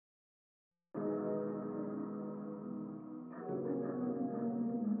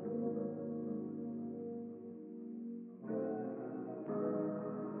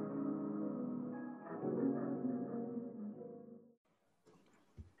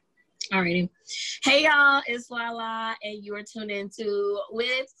Alrighty. Hey y'all, it's LaLa and you are tuned into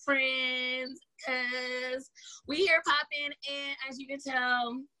With Friends because we here popping, and as you can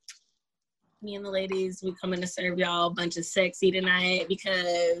tell, me and the ladies, we coming to serve y'all a bunch of sexy tonight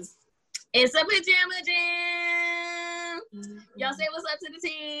because it's a pajama jam. Y'all say what's up to the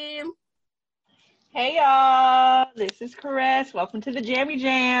team. Hey y'all, this is Caress. Welcome to the Jammy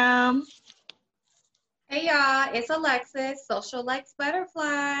Jam. Hey y'all, it's Alexis, Social Likes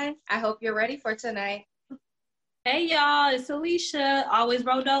Butterfly. I hope you're ready for tonight. Hey y'all, it's Alicia. Always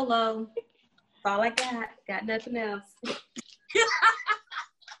Rodolo. That's all I got. Got nothing else.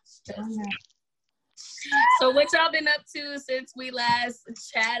 So what y'all been up to since we last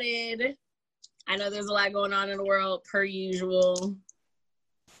chatted? I know there's a lot going on in the world per usual.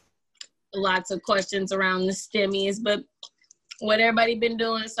 Lots of questions around the stimmies, but what everybody been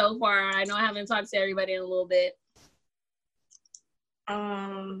doing so far? I know I haven't talked to everybody in a little bit. A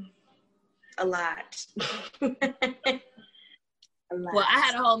lot. A lot. Well, I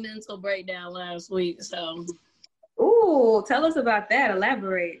had a whole mental breakdown last week, so. Ooh, tell us about that.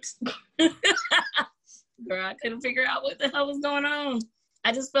 Elaborate. Girl, I couldn't figure out what the hell was going on.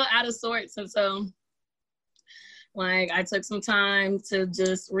 I just felt out of sorts, and so, like, I took some time to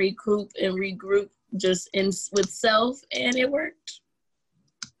just recoup and regroup just with self, and it worked.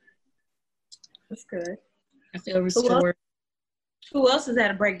 That's good. I feel restored. Who else has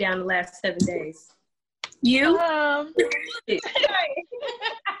had a breakdown the last 7 days? You? Me.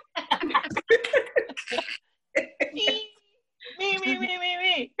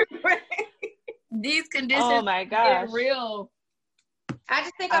 These conditions Oh my gosh. are real. I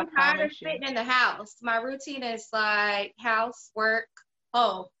just think I'm tired of sitting in the house. My routine is like house, work,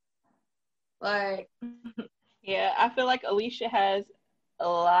 home. Like, yeah, I feel like Alicia has a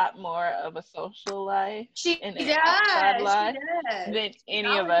lot more of a social life and an outside life than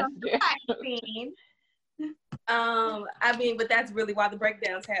any of us do. I mean, but that's really why the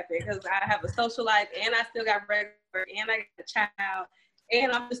breakdowns happen, because I have a social life and I still got regular work and I got a child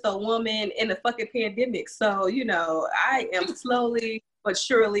and I'm just a woman in a fucking pandemic. So, you know, I am slowly but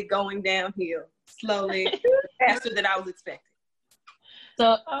surely going downhill. Slowly, faster than I was expecting.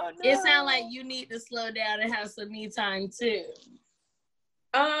 So It sounds like you need to slow down and have some me time too.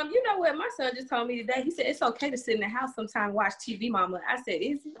 You know what? My son just told me today. He said it's okay to sit in the house sometime and watch TV, Mama. I said,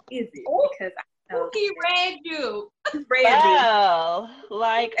 is it? Because I know he read you. Well,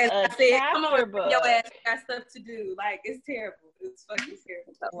 like and a I said, come on, book. your ass got stuff to do. Like, it's terrible. It's fucking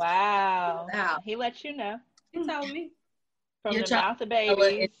terrible. Wow. He let you know. He told me. From the mouth of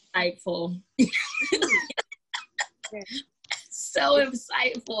babies. Insightful. So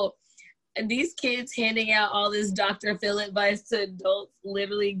insightful. And these kids handing out all this Dr. Phil advice to adults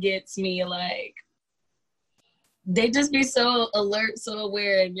literally gets me. Like, they just be so alert, so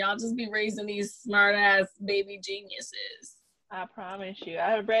aware, and y'all just be raising these smart ass baby geniuses. I promise you.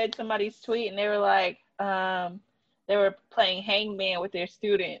 I read somebody's tweet and they were like, they were playing hangman with their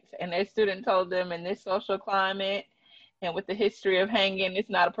students, and their student told them, in this social climate and with the history of hanging, it's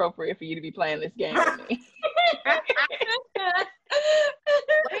not appropriate for you to be playing this game with me.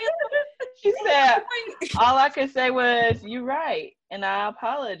 She said, all I could say was, you're right, and I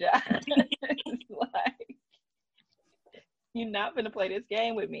apologize. Like, you're not going to play this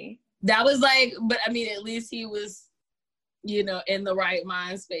game with me. That was like, but I mean, at least he was, you know, in the right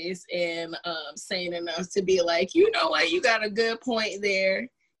mind space and sane enough to be like, you know what, you got a good point there,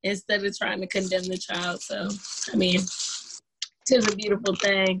 instead of trying to condemn the child. So, I mean, it's a beautiful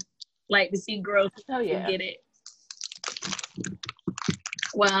thing. Like to see growth. Oh, yeah. Get it.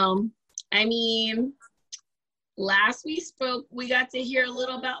 Well, I mean, last we spoke, we got to hear a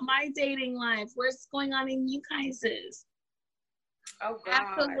little about my dating life. What's going on in you guys'? Oh, God.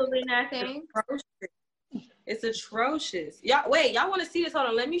 Absolutely nothing. It's atrocious. Y'all want to see this? Hold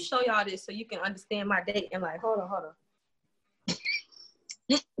on. Let me show y'all this so you can understand my dating life. Hold on.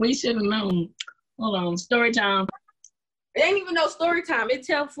 We should have known. Hold on. Story time. It ain't even no story time. It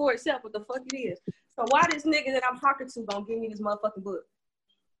tells for itself what the fuck it is. So why this nigga that I'm talking to gonna give me this motherfucking book?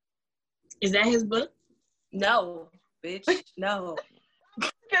 Is that his book? No, bitch. No. I'm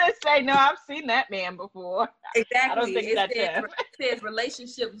gonna say, no, I've seen that man before. Exactly. I don't think that's him. It says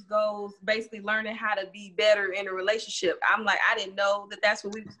relationships goals, basically learning how to be better in a relationship. I'm like, I didn't know that that's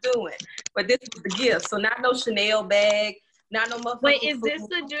what we was doing. But this was the gift. So not no Chanel bag, not no motherfucking Wait, is this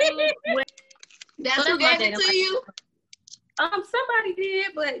the dude? That's who gave it to you? Somebody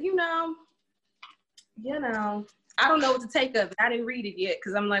did, but you know, I don't know what to take of it. I didn't read it yet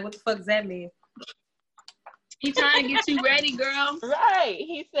because I'm like, what the fuck does that mean? He trying to get you ready, girl. Right.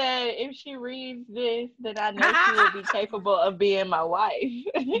 He said if she reads this, then I know she will be capable of being my wife.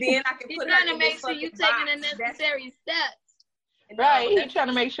 Then I can He's put trying her to make sure you taking the necessary steps. Right. He's trying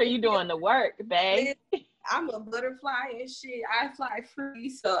to make sure you doing the work, babe. I'm a butterfly and shit. I fly free,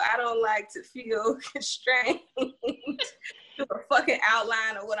 so I don't like to feel constrained to a fucking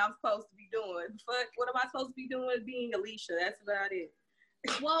outline of what I'm supposed to be doing. Fuck, what am I supposed to be doing? Being Alicia. That's about it.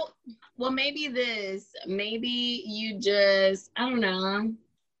 Well, maybe you just, I don't know,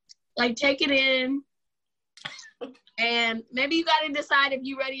 like take it in, and maybe you got to decide if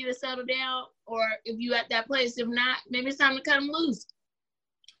you're ready to settle down or if you at that place. If not, maybe it's time to cut them loose.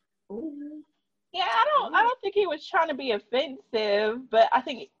 Ooh. Yeah, I don't think he was trying to be offensive, but I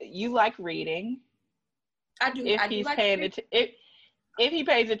think you like reading. I do. If he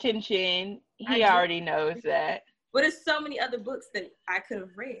pays attention, he already knows that. But there's so many other books that I could have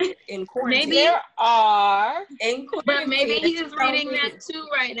read in quarantine. Maybe there are. But maybe he's reading that too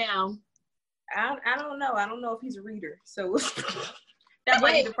right now. I don't know. I don't know if he's a reader. So that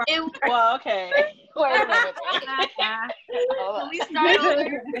might be the problem. Well, okay. Wait a minute. Can we start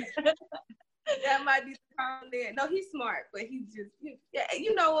over? That might be the problem there. No, he's smart, but he's just,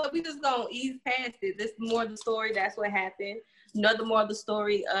 you know what? We just gonna ease past it. This is more of the story. That's what happened. Another more of the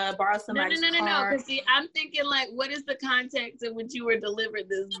story. Borrow somebody's car. No. Because see, I'm thinking like, what is the context in which you were delivered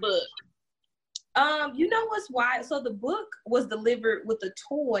this book? You know what's wild? So the book was delivered with a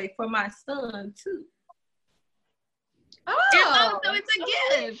toy for my son too. Oh, so it's a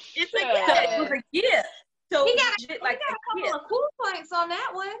gift. It's a gift. So it was a gift. So he got a couple of cool points on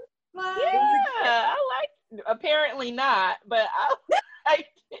that one. Like, yeah, I like. Apparently not, but I like.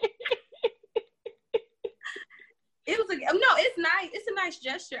 It's nice. It's a nice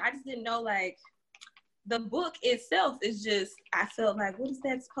gesture. I just didn't know like the book itself is just. I felt like, what is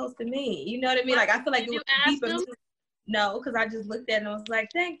that supposed to mean? You know what I mean? Like I feel like it was deeper. No, because I just looked at it and I was like,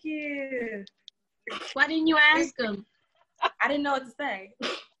 thank you. Why didn't you ask him? I didn't know what to say.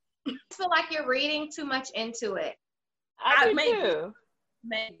 I feel like you're reading too much into it. I do too.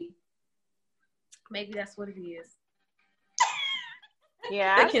 Maybe that's what it is.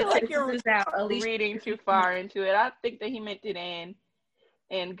 Yeah, I feel like you're reading too far into it. I think that he meant it in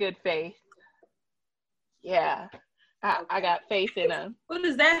good faith. Yeah, I got faith in him. What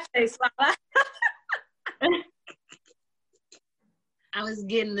does that say, LaLa? I was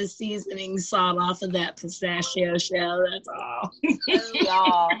getting the seasoning salt off of that pistachio shell. That's all.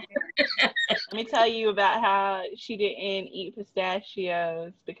 Y'all, let me tell you about how she didn't eat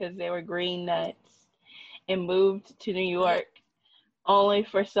pistachios because they were green nuts and moved to New York only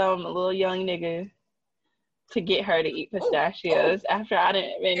for some little young nigga to get her to eat pistachios after I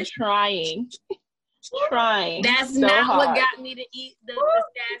didn't been trying. That's so not hard. what got me to eat the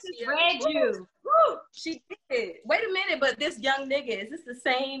pistachios. Read you. She did. Wait a minute, but this young nigga, is this the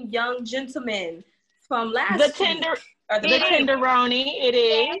same young gentleman from last week? The tenderoni, it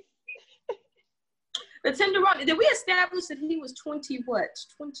is. The tenderoni. Did we establish that he was 20 what?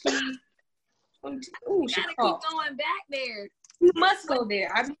 20. Ooh, she gotta keep going back there. You must go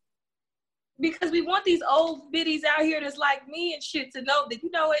there. Because we want these old biddies out here that's like me and shit to know that, you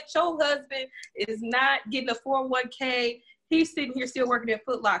know what, your husband is not getting a 401k. He's sitting here still working at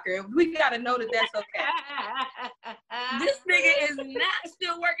Foot Locker. We got to know that that's okay. This nigga is not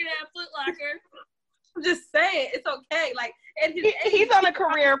still working at Foot Locker. I'm just saying, it's okay. Like, and he's on a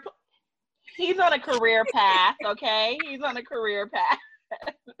career. He's on a career path. Okay, he's on a career path.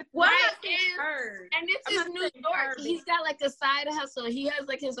 Right, and this is New York. He's got like a side hustle. He has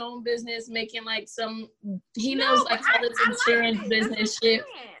like his own business, making like he knows like all this insurance business shit.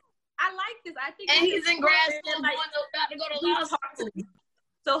 I like this. I think, and he's in grad school, like, about to go to law school.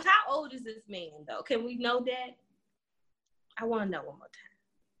 So how old is this man though? Can we know that? I want to know one more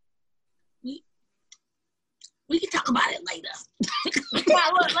time. We can talk about it later.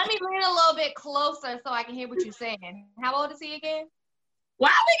 Well, look, let me lean a little bit closer so I can hear what you're saying. How old is he again? Why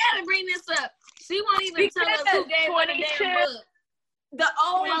we gotta bring this up? She won't even tell us who gave her the damn book. The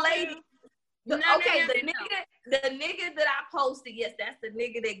old lady. The nigga that I posted, yes, that's the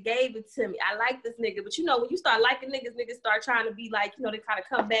nigga that gave it to me. I like this nigga, but you know, when you start liking niggas start trying to be like, you know, they kind of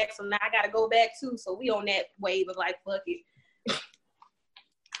come back. So now I gotta go back too. So we on that wave of like, fuck it.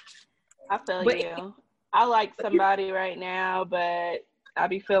 I feel you. I like somebody right now, but I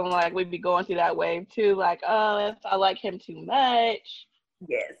be feeling like we be going through that wave too. Like, oh, if I like him too much,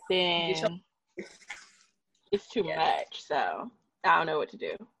 yes, then it's too much. So I don't know what to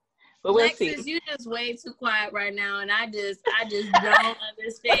do. But we'll see. You just way too quiet right now, and I just don't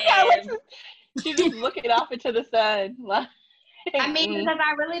understand. She's just looking off into the sun. I mean, because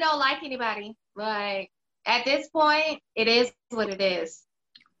I really don't like anybody. Like, At this point, it is what it is.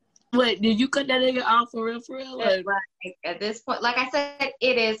 Wait, did you cut that nigga off for real? Like, at this point, like I said,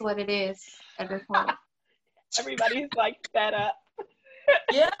 it is what it is at this point. Everybody's like fed up.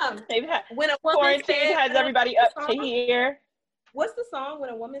 Yeah. When a quarantine has everybody up to here. What's the song, When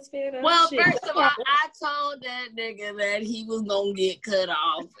a Woman's Fed Up? Well, first of all, I told that nigga that he was gonna get cut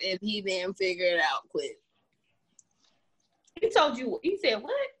off if he didn't figure it out quick. He told you, he said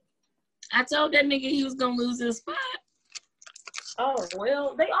what? I told that nigga he was gonna lose his spot. Oh,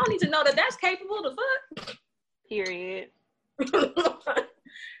 well, they all need to know that that's capable to fuck. Period.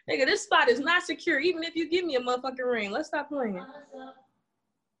 Nigga, this spot is not secure, even if you give me a motherfucking ring. Let's stop playing.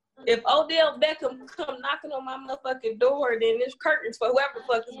 If Odell Beckham come knocking on my motherfucking door, then there's curtains for whoever the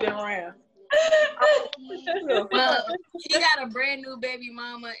fuck has been around. Well, he got a brand new baby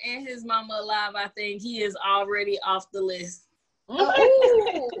mama and his mama alive. I think he is already off the list.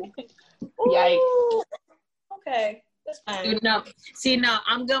 Ooh. Yikes. Okay. You know, see, now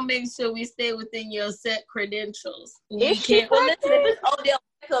I'm gonna make sure we stay within your set credentials. If it's Odell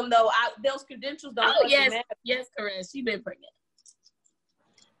Beckham though, those credentials don't. Oh yes, matter. yes, correct. She been pregnant.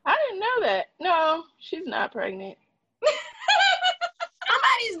 I didn't know that. No, she's not pregnant.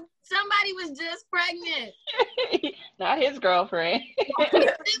 Somebody was just pregnant. Not his girlfriend.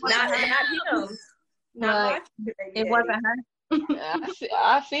 not him. Not it wasn't her.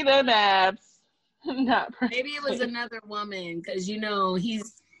 I see the abs. Not pregnant. Maybe it was another woman, because you know he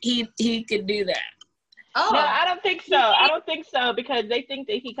could do that. Oh no, I don't think so. I don't think so because they think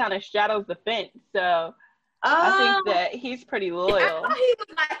that he kind of straddles the fence. So I think that he's pretty loyal. I thought he was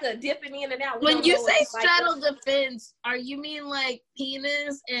like a dipping in and out. When you say straddle the fence, are you mean like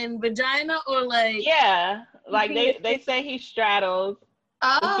penis and vagina, or like? Yeah, like they say he straddles.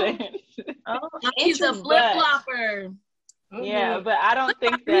 Oh, He's a flip flopper. Mm-hmm. Yeah, but I don't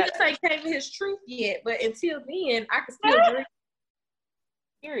think that he just ain't came his truth yet. But until then, I can still drink.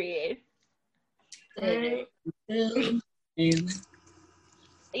 Period.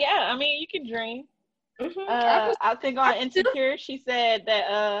 Yeah, I mean you can dream. Mm-hmm. I think on Insecure she said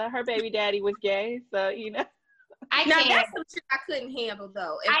that her baby daddy was gay, so you know. Now that's some shit I couldn't handle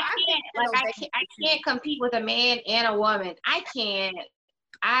though. I can't compete with a man and a woman. I can't.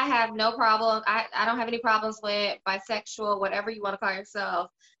 I have no problem. I don't have any problems with bisexual, whatever you want to call yourself.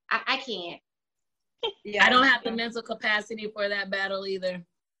 I can't. Yeah, I don't have the mental capacity for that battle either.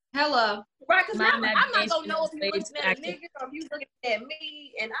 Hello. Right, because I'm not going to know if you're looking at a nigga or if you're looking at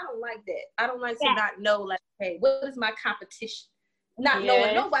me, and I don't like that. I don't like to not know, like, hey, what is my competition? Not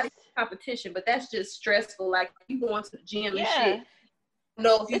knowing nobody's competition, but that's just stressful. Like, you going to the gym and shit.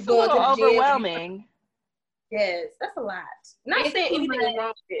 No, if you're going to the gym. Overwhelming. Yes, that's a lot. Not saying anything wrong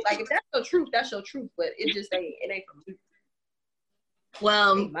with it. Like, if that's your truth, that's your truth, but it just ain't from you.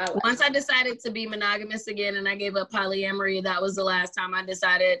 Well, once I decided to be monogamous again and I gave up polyamory, that was the last time I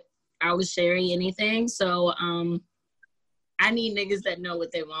decided I was sharing anything. So I need niggas that know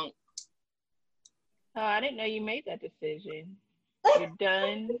what they want. Oh, I didn't know you made that decision. You're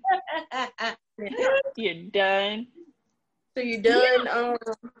done. You're done. So you're done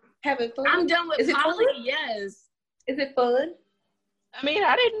having fun? I'm done with poly, yes. Is it fun? I mean,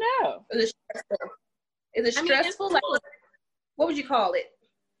 I didn't know. Is it stressful? Cool. Like, what would you call it?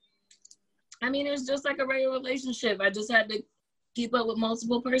 I mean, it's just like a regular relationship. I just had to keep up with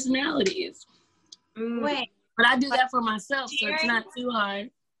multiple personalities. Wait. But I do that for myself, so it's not too hard.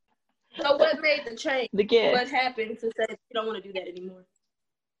 So what made the change? The gift. What happened to say you don't want to do that anymore?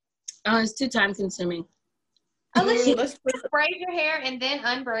 It's too time consuming. Unless you braid your hair and then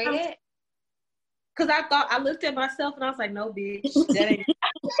unbraid it. Because I looked at myself and I was like, no, bitch. That ain't.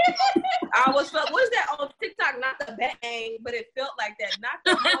 I was like, what is that on TikTok? Not the bang, but it felt like that. Not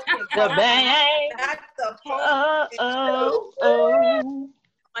the the bang. Not the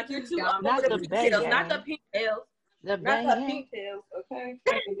like you're too up over the pigtails, not the pigtails. Not the pigtails, okay?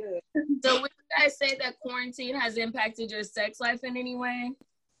 So would you guys say that quarantine has impacted your sex life in any way?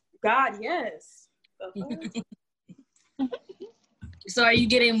 God, yes. So are you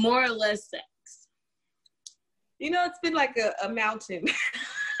getting more or less sex? You know, it's been like a mountain.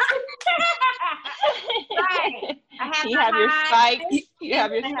 Right. You have your spikes. You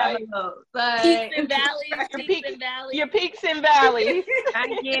have your spikes. But peaks and valleys. Your peaks and valleys. I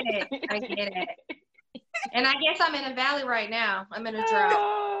get it. And I guess I'm in a valley right now. I'm in a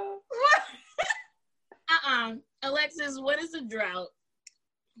drought. Alexis, what is a drought?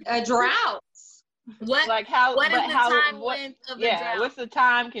 A drought? What? Like how? What is the time length of a drought? Yeah, what's the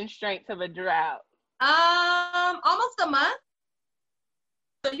time constraints of a drought? Almost a month.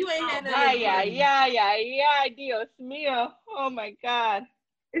 So you ain't had yeah, Dios mío. Oh my God.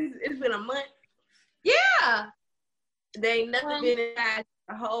 It's been a month. Yeah. There ain't nothing been inside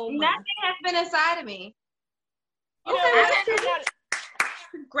the whole month. Nothing has been inside of me. You know what?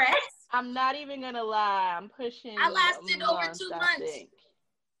 Congrats. I'm not even gonna lie. I'm pushing. I lasted over 2 I months. think.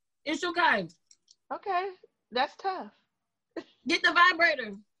 It's okay. Okay, that's tough. Get the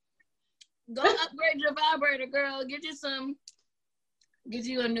vibrator. Go upgrade your vibrator, girl. Get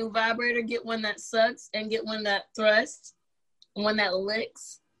you a new vibrator. Get one that sucks and get one that thrusts, one that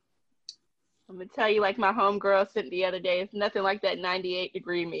licks. I'm gonna tell you, like my homegirl sent the other day, it's nothing like that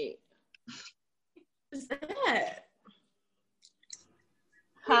 98-degree meat. What's that?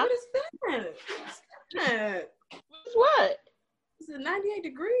 Huh? What is that? What's what? It's 98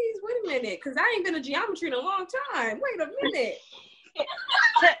 degrees. Wait a minute, because I ain't been to geometry in a long time. Wait a minute.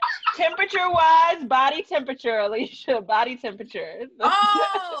 Temperature-wise, body temperature, Alicia. Body temperature.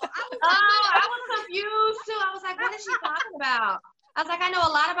 Oh, I was confused too. I was like, what is she talking about? I was like, I know a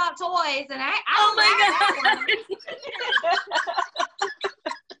lot about toys, and I Oh my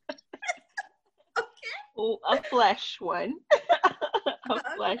God. Ooh, a flesh one. A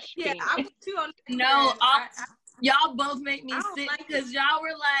flesh yeah, penis. I was too on. No, y'all both make me sick like because y'all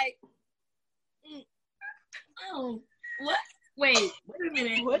were like, oh, what? Wait a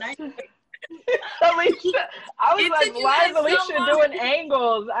minute. What? Alicia, I was It like, took you why guys is so Alicia long. doing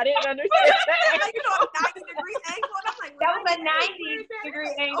angles? I didn't understand that. You know, 90-degree angle. And I'm like, That was a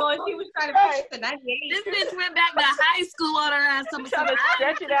 90-degree angle, and she was trying to push the 98. This bitch went back to high school on her ass. I'm trying to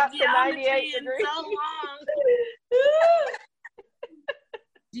stretch it out to 98 degrees. So long.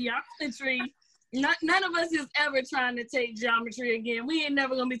 Geometry. None of us is ever trying to take geometry again. We ain't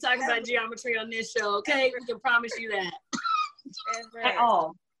never gonna be talking about geometry on this show, okay? We can promise you that. At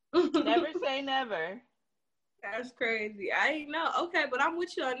all. Never say never. That's crazy. I ain't know. Okay, but I'm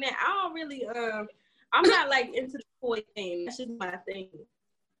with you on that. I don't really I'm not like into the toy thing. That's just my thing.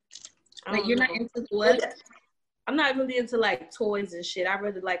 Like you're not into what? I'm not really into like toys and shit. I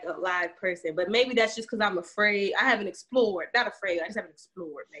really like a live person, but maybe that's just because I'm afraid. I haven't explored. Not afraid. I just haven't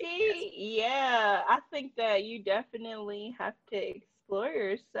explored. Maybe. See, yeah, I think that you definitely have to explore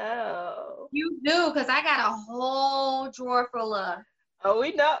yourself. You do, because I got a whole drawer full of. Oh,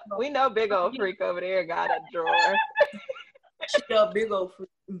 we know, big old freak over there got a drawer. She a big old freak.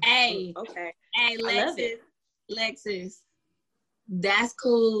 Hey, okay. Hey, Lexus, that's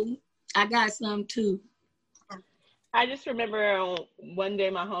cool. I got some too. I just remember one day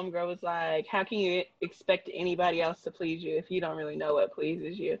my homegirl was like, how can you expect anybody else to please you if you don't really know what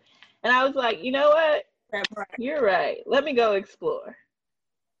pleases you? And I was like, you know what? Right. You're right. Let me go explore.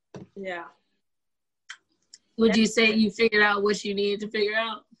 Yeah. Would you say you figured out what you needed to figure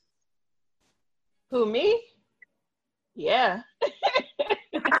out? Who, me? Yeah.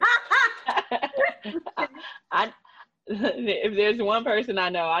 If there's one person I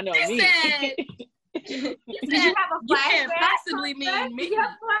know me. Did you have a flashback? You can't possibly mean me. Did you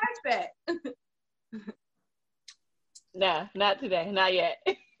have a flashback? No, not today. Not yet.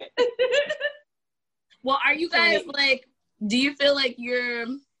 Well, are you guys like, do you feel like you're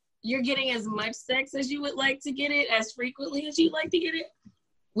getting as much sex as you would like to get it, as frequently as you'd like to get it?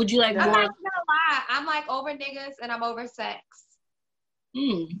 Would you like I'm more? not gonna lie. I'm like over niggas and I'm over sex.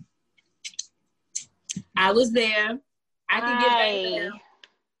 I was there. I can get back there.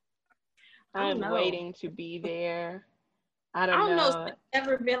 I'm waiting to be there. I don't know. It's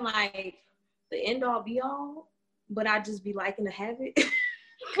never been like the end all be all, but I just be liking to have it.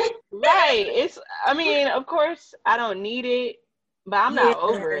 Right. I mean, of course, I don't need it, but I'm not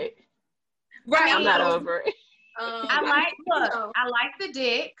over it. Right. I'm not over it. I like the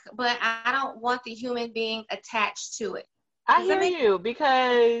dick, but I don't want the human being attached to it. I hear you,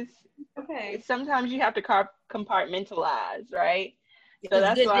 because sometimes you have to compartmentalize, right? So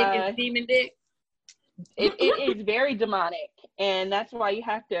that's good why dick is demon dick. It is very demonic, and that's why you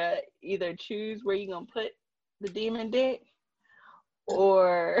have to either choose where you're gonna put the demon dick,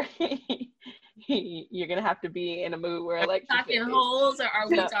 or you're gonna have to be in a mood where like talking holes, or are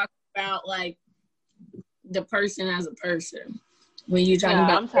we talking about like the person as a person? When you talking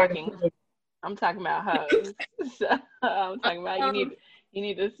about, I'm talking about hoes. So I'm talking about you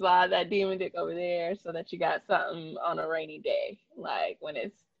need to slide that demon dick over there so that you got something on a rainy day, like when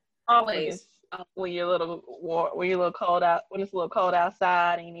it's always when you're a little cold out, when it's a little cold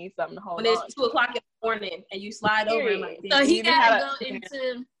outside and you need something to hold on. When it's 2:00 in the morning and you slide over and like this. So he gotta go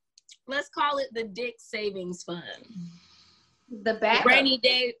into, let's call it the dick savings fund. The back rainy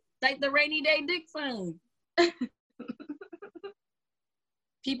day, like the rainy day dick fund.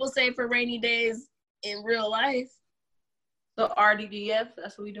 People say for rainy days in real life. So RDDF,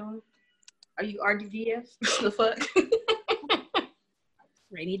 that's what we doing? Are you RDDF? The fuck?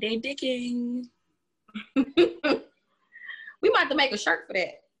 Rainy day dicking. We might have to make a shirt for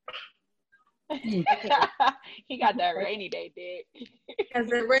that. He got that rainy day dick. As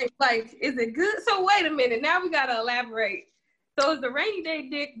the rain, like, is it good? So wait a minute. Now we gotta elaborate. So is the rainy day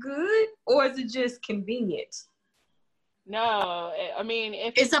dick good, or is it just convenient? No, I mean,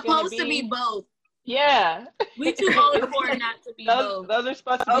 if It's supposed to be both. Yeah. We too old for it not to be both. Those are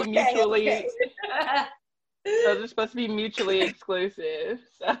supposed to be mutually. Okay. Those are supposed to be mutually exclusive.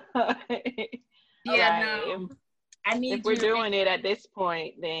 So, Yeah, no. I need. If we're doing it at this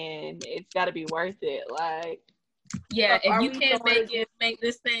point, then it's got to be worth it. Like, yeah, if you can't make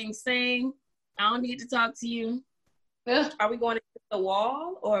this thing sing, I don't need to talk to you. Are we going to the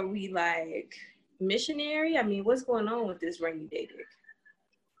wall, or are we like missionary? I mean, what's going on with this rainy day dick?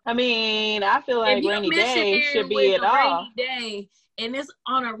 I mean, I feel like rainy day should be it all. Rainy day, and it's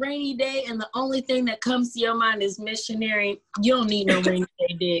on a rainy day, and the only thing that comes to your mind is missionary. You don't need no rainy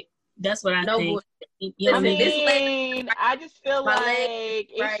day dick. That's what I think. I mean, I just feel like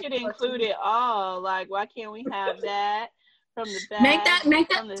it should include it all. Like, why can't we have that from the back? Make that.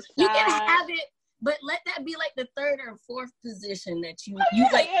 From the side? You can have it, but let that be like the third or fourth position that you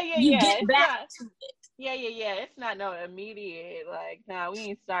get back to it. Yeah. It's not no immediate. Like, nah, we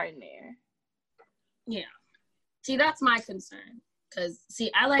ain't starting there. Yeah. See, that's my concern. Because,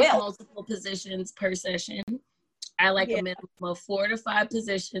 I like multiple positions per session. I like a minimum of 4 to 5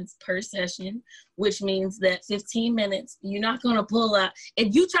 positions per session, which means that 15 minutes, you're not going to pull out.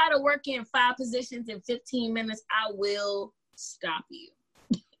 If you try to work in 5 positions in 15 minutes, I will stop you.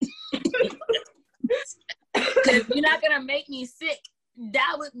 Because you're not going to make me sick.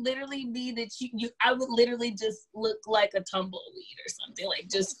 That would literally be that I would literally just look like a tumbleweed or something. Like,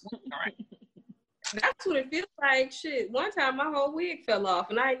 just, all right. That's what it feels like. Shit. One time my whole wig fell off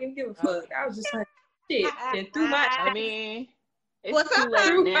and I didn't give a fuck. I was just like, shit. And through my, I mean, it's well, too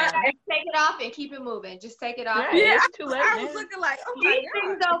late now. Take it off and keep it moving. Just take it off. Yeah, it's too late. I was looking like, oh my God. These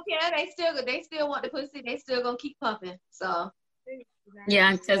things don't care. They still want the pussy. They still gonna keep pumping. So.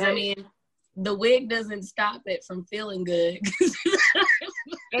 Yeah, because I mean, the wig doesn't stop it from feeling good.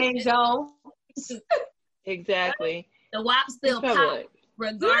 And don't. Exactly. The WAP still pop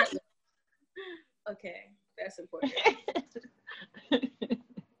regardless. Okay, that's important.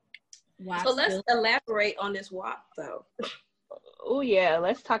 So let's elaborate on this WAP though. Oh yeah,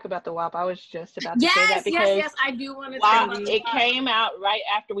 let's talk about the WAP. I was just about to say that because yes, I do want to talk about it came out right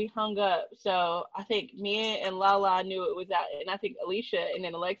after we hung up. So I think me and LaLa knew it was out, and I think Alicia and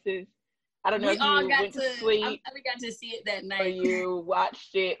then Alexis. I don't know if you went to sleep. We got to see it that night. Or you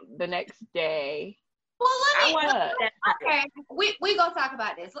watched it the next day. Well, okay, we gonna talk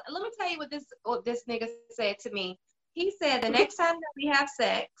about this. Let me tell you what this nigga said to me. He said the next time that we have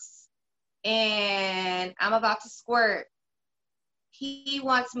sex and I'm about to squirt, he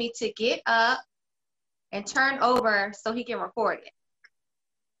wants me to get up and turn over so he can record it.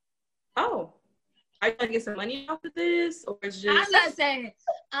 Oh, are you gonna get some money off of this, or it's just? I'm not saying.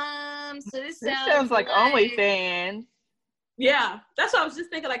 So this sounds like OnlyFans. Yeah, that's what I was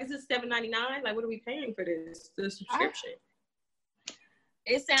just thinking. Like, is this $7.99? Like, what are we paying for this? The subscription?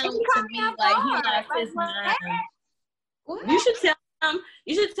 It sounds to me like he lost his mind. You should tell him.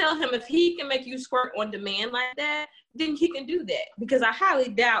 You should tell him if he can make you squirt on demand like that, then he can do that. Because I highly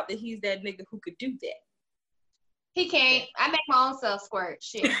doubt that he's that nigga who could do that. He can't. I make my own self squirt.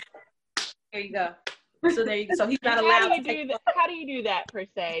 Shit. There you go. So there you go. So he's not allowed to take. How do you do that per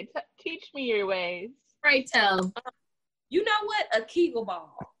se? Teach me your ways. Pray tell. You know what? A Kegel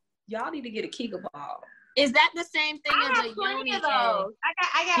ball. Y'all need to get a Kegel ball. Is that the same thing as a yoni egg? I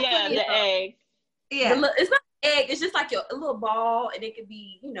got the egg. Yeah. It's not an egg. It's just like a little ball, and it could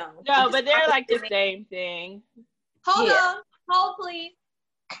be, No, but they're like the same thing. Hold on. Hold, please.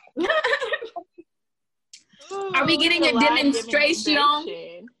 Are we getting a demonstration?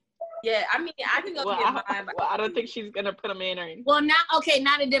 Yeah, I mean, I can go get mine. Well, I don't think she's going to put them in or anything. Well,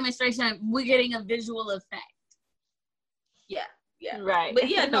 not a demonstration. We're getting a visual effect. Yeah. Right. But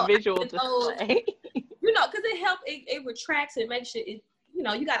yeah, no. Visual display. Because it helps, it retracts, it makes it,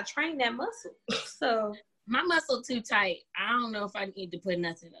 you got to train that muscle. So. My muscle too tight. I don't know if I need to put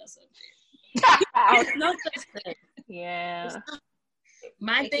nothing else up there. There's no such thing. Yeah.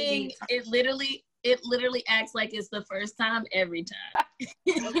 My thing, it literally acts like it's the first time every time.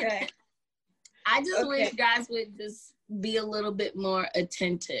 Okay. I just wish guys would just be a little bit more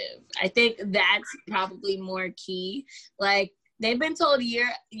attentive. I think that's probably more key. Like, they've been told year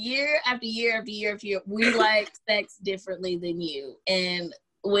after year after year after year, we like sex differently than you. And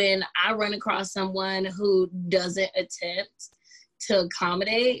when I run across someone who doesn't attempt to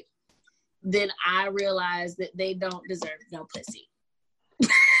accommodate, then I realize that they don't deserve no pussy.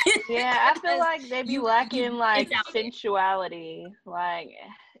 Yeah, I feel like they be lacking like sensuality. Like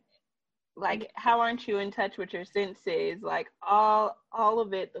how aren't you in touch with your senses? Like all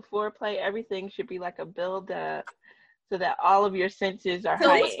of it, the foreplay, everything should be like a build up so that all of your senses are So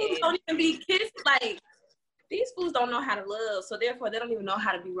heightened. these fools don't even be kissed. Like these fools don't know how to love, so therefore they don't even know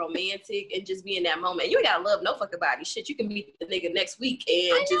how to be romantic and just be in that moment. You ain't gotta love no fucking body. Shit, you can meet the nigga next week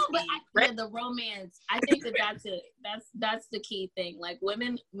and the romance. I think that's the key thing. Like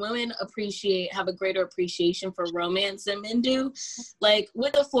women have a greater appreciation for romance than men do. Like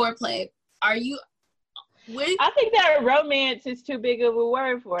with the foreplay, I think that romance is too big of a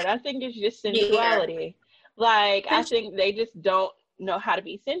word for it. I think it's just sensuality. Yeah. Like I think they just don't know how to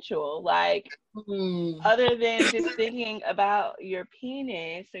be sensual. Like other than just thinking about your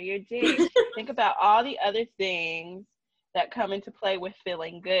penis or your dick, think about all the other things that come into play with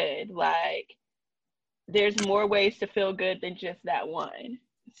feeling good. Like there's more ways to feel good than just that one.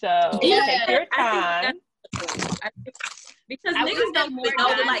 So take your time. Because niggas don't know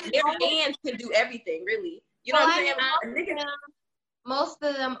that like their hands can do everything, really. You know what I'm saying? Most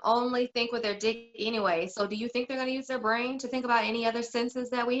of them only think with their dick anyway. So do you think they're gonna use their brain to think about any other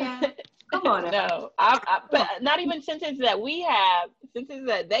senses that we have? Come on. No, but not even senses that we have, senses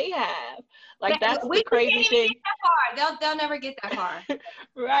that they have. Like that's the crazy thing. Get that far. They'll never get that far.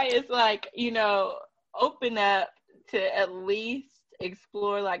 Right. It's like, open up to at least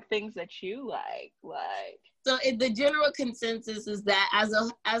explore like things that you like. So the general consensus is that as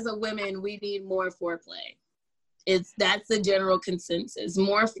a women, we need more foreplay. That's the general consensus.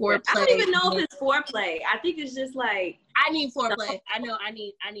 More foreplay. I don't even know if it's foreplay. I think it's just like I need foreplay. I know I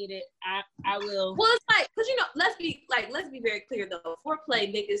need it. I will. Well, it's like because let's be very clear though.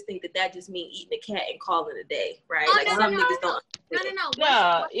 Foreplay niggas think that just means eating a cat and calling it a day, right? Oh, like some niggas don't.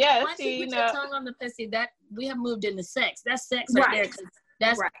 No. Once you put your tongue on the pussy, that we have moved into sex. That's sex right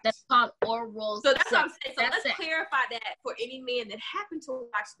there. That's called oral. So that's sex. what I'm saying. So let's sex. clarify that for any man that happened to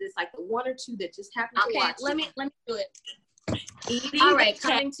watch this, like the one or two that just happened to watch. Let me do it. Eating all right,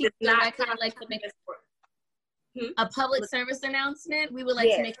 coming to you. I kind of like to make a public service announcement. We would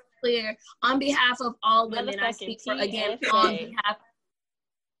like to make it clear on behalf of all women. I speak for again on behalf.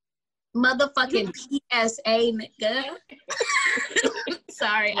 Motherfucking PSA, nigga.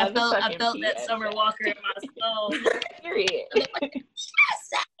 Sorry, I felt that Summer Walker in my soul. Period.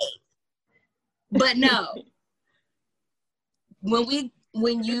 But no,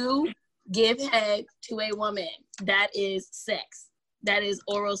 when you give head to a woman, that is sex. That is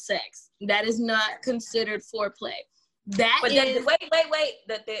oral sex. That is not considered foreplay. Wait.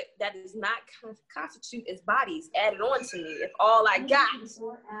 That does not constitute as bodies added on to me. If all I got.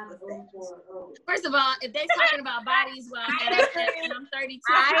 First of all, if they're talking about bodies while and I'm 32,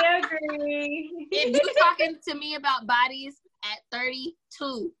 I agree. If you're talking to me about bodies at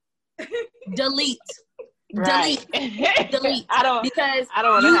 32, delete. Right. Delete. I don't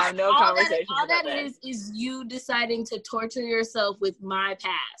want to have no conversation. All that is you deciding to torture yourself with my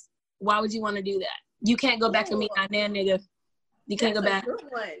past. Why would you want to do that? You can't go back and meet my nan, nigga. You can't go back. Good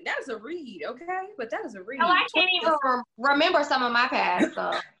one. That's a read, okay? But that is a read. Oh, I can't even remember some of my past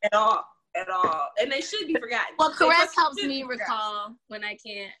stuff. At all. And they should be forgotten. Well, Caress helps me recall when I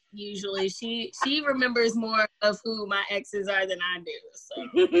can't usually. She remembers more of who my exes are than I do. So,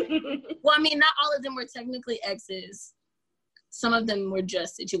 well, I mean, not all of them were technically exes. Some of them were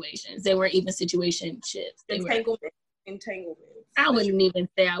just situations. They weren't even situationships. Entanglement. I wouldn't even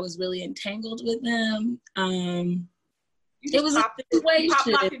say I was really entangled with them. It was a situation.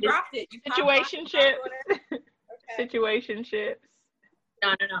 You dropped it. Situationship. Situationships.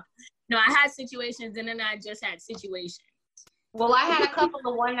 No, I had situations and then I just had situations. Well, I had a couple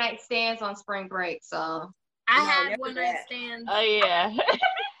of one night stands on spring break, so I had one night stands. Oh yeah.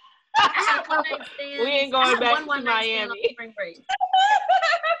 I had one night stands. We ain't going back to Miami. On spring break.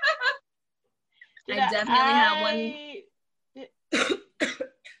 I definitely had one.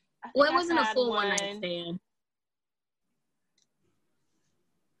 Well, it wasn't a full one night stand.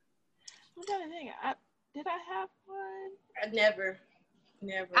 I'm trying to think. Did I have one? Never.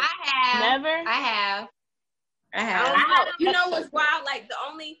 I have. Never? I have. You know what's wild? Like the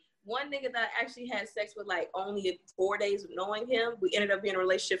only one nigga that I actually had sex with, like only 4 days of knowing him, we ended up being in a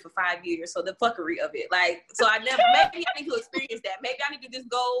relationship for 5 years. So the fuckery of it, like, so I never. Maybe I need to experience that. Maybe I need to just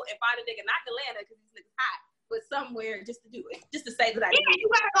go and find a nigga, not in Atlanta because these niggas hot, but somewhere just to do it, just to say that I. Yeah, you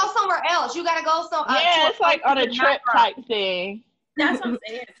gotta go somewhere else. You gotta go it's like on a trip type thing. That's what I'm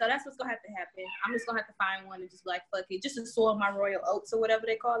saying. So that's what's gonna have to happen. I'm just gonna have to find one and just be like, fuck it, just to soil my royal oats or whatever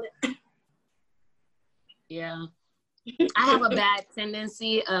they call it. Yeah. I have a bad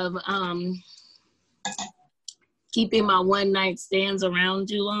tendency of keeping my one night stands around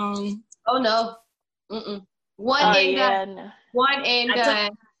too long. Oh no. One and done. One and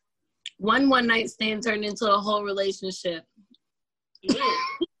done. One night stand turned into a whole relationship. Yeah.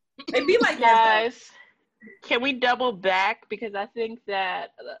 It'd be like guys. Can we double back, because I think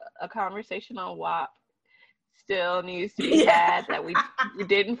that a conversation on WAP still needs to be had that we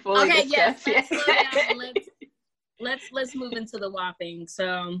didn't fully discuss yet. Let's move into the WAPing.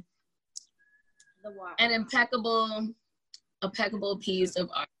 So the WAP. An impeccable piece of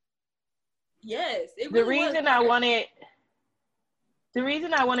art. Yes. The reason I wanted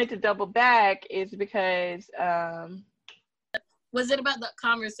to double back is because was it about the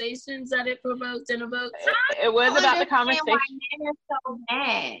conversations that it provoked and evoked? It was about the conversation. Why men are so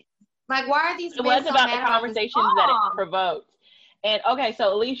mad? Like, why are these? It was about the conversations that it provoked. And okay,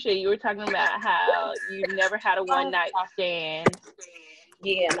 so Alicia, you were talking about how you never had a one night stand.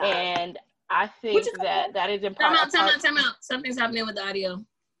 Yeah. And I think that is important. Time out. Something's happening with the audio.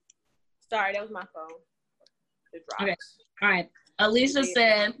 Sorry, that was my phone. It dropped. Okay. All right. Alicia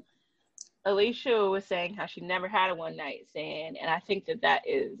was saying how she never had a one night stand, and I think that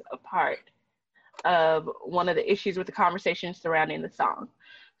is a part of one of the issues with the conversation surrounding the song.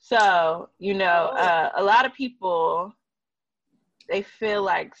 So, a lot of people, they feel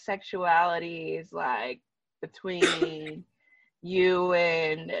like sexuality is like between you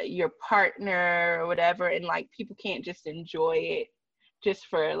and your partner or whatever, and like people can't just enjoy it just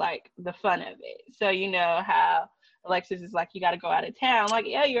for like the fun of it. So how Alexis is like, you got to go out of town. Like,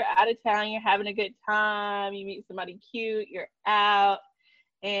 yeah, you're out of town, you're having a good time, you meet somebody cute, you're out,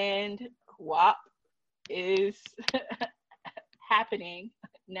 and WAP is happening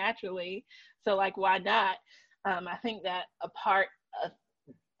naturally. So like, why not? I think that a part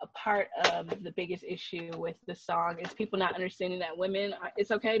of the biggest issue with the song is people not understanding that women,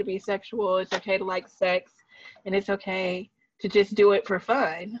 it's okay to be sexual, it's okay to like sex, and it's okay to just do it for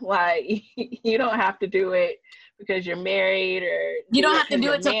fun. Like, you don't have to do it because you're married, or you don't have to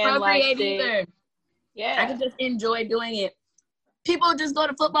do it to procreate either. Yeah, I can just enjoy doing it. People just go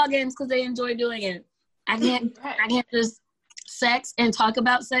to football games because they enjoy doing it. I can't just sex and talk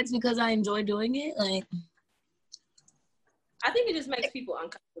about sex because I enjoy doing it. Like, I think it just makes people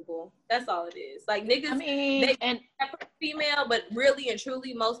uncomfortable. That's all it is. Like, niggas, they female, but really and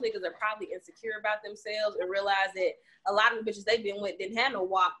truly, most niggas are probably insecure about themselves and realize that a lot of the bitches they've been with didn't have no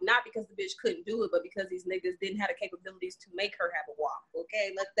WAP, not because the bitch couldn't do it, but because these niggas didn't have the capabilities to make her have a WAP.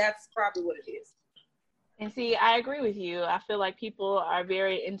 Okay, that's probably what it is. And see, I agree with you. I feel like people are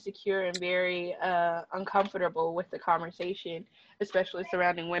very insecure and very uncomfortable with the conversation, especially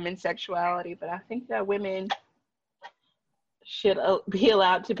surrounding women's sexuality. But I think that women should be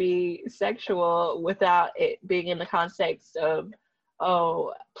allowed to be sexual without it being in the context of,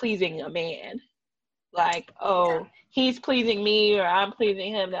 pleasing a man. Like, he's pleasing me or I'm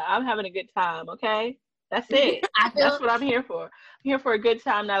pleasing him, that I'm having a good time, okay? That's it. That's what I'm here for. I'm here for a good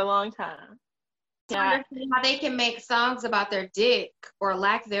time, not a long time. Yeah. How they can make songs about their dick or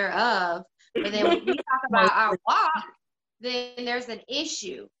lack thereof, but then when we talk about our walk, then there's an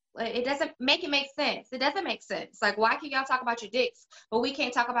issue. It doesn't make sense. It doesn't make sense. Like, why can y'all talk about your dicks, but we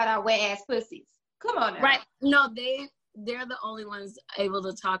can't talk about our wet ass pussies? Come on now. Right. No, they're the only ones able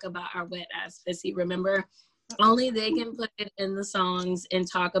to talk about our wet ass pussy. Remember, only they can put it in the songs and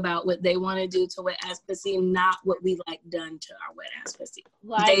talk about what they want to do to wet ass pussy, not what we like done to our wet ass pussy.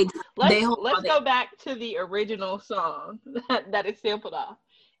 Like, let's go back to the original song that is sampled off.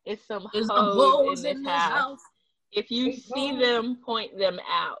 It's some hoes in this house. If you see them, point them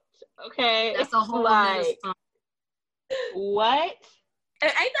out. Okay, that's a whole like song. What?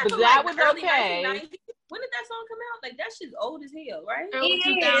 And ain't that, that was okay? When did that song come out? Like, that shit's old as hell, right? Early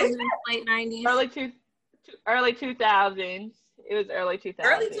 2000s, late 90s. Early 2000s. It was early 2000s.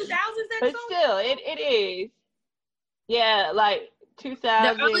 Early 2000s, that but song? Still, it is. Yeah, like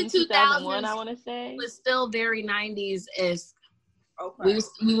 2000, the early 2001, I want to say. It was still very 90s-esque. Okay.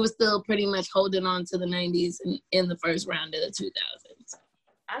 We were still pretty much holding on to the 90s in the first round of the 2000s.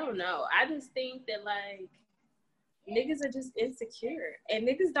 I don't know. I just think that, like, niggas are just insecure. And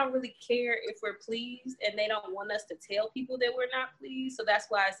niggas don't really care if we're pleased, and they don't want us to tell people that we're not pleased. So that's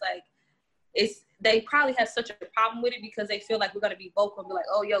why it's like, they probably have such a problem with it because they feel like we're going to be vocal and be like,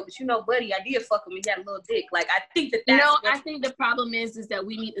 oh, yo, but buddy, I did fuck him. He had a little dick. Like, I think I think the problem is that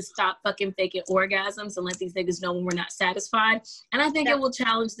we need to stop fucking faking orgasms and let these niggas know when we're not satisfied. And I think it will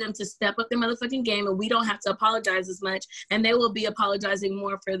challenge them to step up their motherfucking game, and we don't have to apologize as much, and they will be apologizing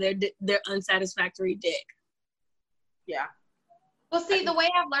more for their unsatisfactory dick. Yeah. Well, see, the way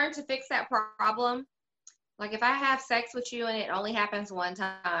I've learned to fix that problem, like if I have sex with you and it only happens one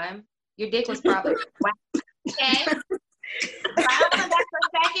time, your dick was probably whack. Okay. If I don't come back for a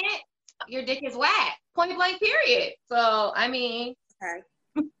second, your dick is whack. Point blank, period. So, I mean. Okay.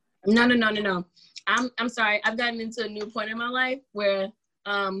 No. I'm sorry. I've gotten into a new point in my life where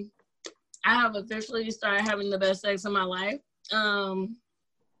I have officially started having the best sex of my life. And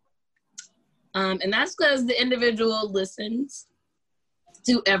that's because the individual listens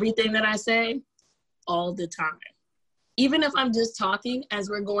to everything that I say all the time. Even if I'm just talking as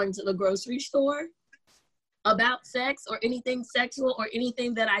we're going to the grocery store about sex or anything sexual or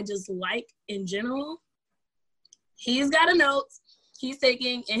anything that I just like in general, he's got a note he's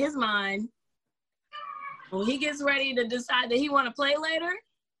taking in his mind. When he gets ready to decide that he want to play later,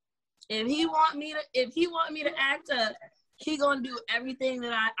 if he want me to act up, he gonna do everything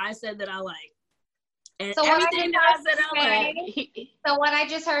that I said that I like. And so everything that I said I like. So what I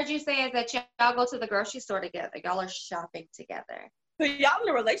just heard you say is that y'all go to the grocery store together. Y'all are shopping together. So y'all in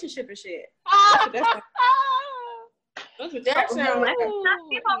a relationship and shit. That's how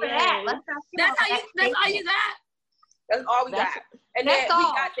you got. That's all we got. And then we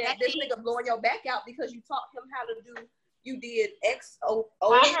got that this it. nigga blowing your back out because you taught him how to do. You did X O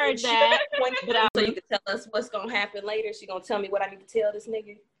O. I heard that. So you can tell us what's gonna happen later. She gonna tell me what I need to tell this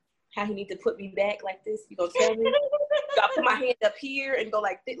nigga. How he need to put me back like this. You gonna tell me? I put my hand up here and go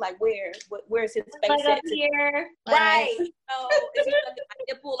like where? Where's his face like at? Up here. Right. Oh, is he looking at my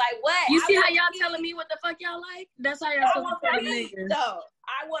nipple like what? You see how y'all telling me what the fuck y'all like? That's how y'all supposed to tell them niggas. So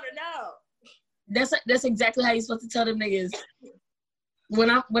I want to know. That's exactly how you're supposed to tell them niggas. When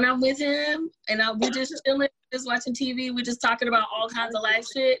I'm with him and we just chilling, just watching TV, we just talking about all kinds of life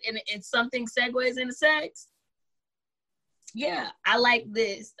shit, and something segues into sex. Yeah, I like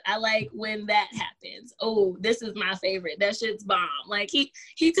this. I like when that happens. Oh, this is my favorite. That shit's bomb. Like he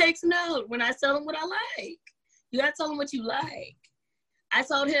takes note when I tell him what I like. You gotta tell him what you like. I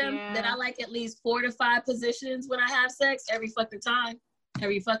told him that I like at least 4 to 5 positions when I have sex every fucking time.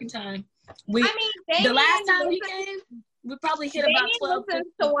 Every fucking time. The last time he came, we probably hit about 12.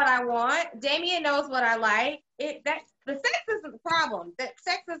 Listens to what I want. Damien knows what I like. The sex isn't the problem. That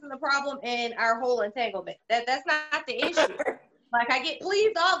sex isn't the problem in our whole entanglement. That's not the issue. Like I get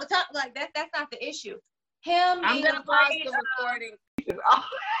pleased all the time. Like that's not the issue. I'm gonna pause the recording.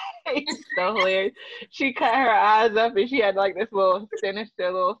 It's so hilarious. She cut her eyes up and she had like this little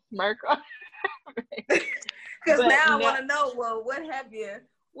sinister little smirk on her face. Because now I want to know. Well, what have you?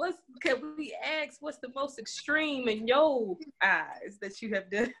 Can we ask? What's the most extreme in your eyes that you have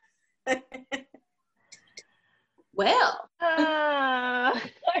done? Well,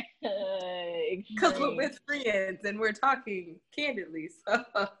 because we're with friends and we're talking candidly, so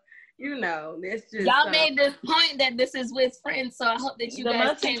it's just y'all made this point that this is with friends, so I hope that you guys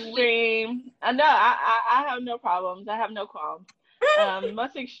most extreme. No, I have no problems. I have no qualms.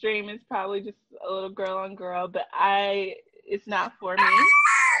 Most extreme is probably just a little girl on girl, but it's not for me.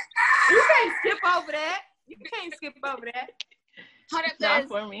 You can't skip over that. Hold up, it's not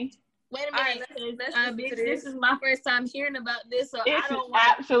for me. Wait a minute, this is my first time hearing about this, so it's I don't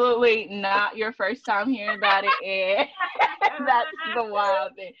absolutely not your first time hearing about it, and that's the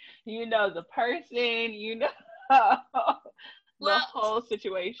wild thing. You know the person, the whole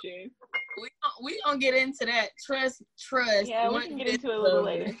situation. We gonna get into that. Trust. Yeah, we can get into it a little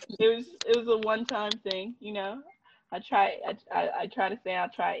later. It was a one-time thing, I try to say I'll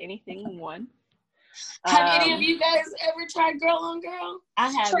try anything once. Have any of you guys ever tried girl on girl? I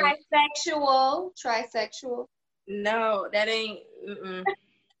have. Trisexual. No, that ain't.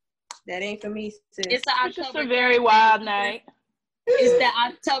 That ain't for me. Sis. It's just a very wild night. It's that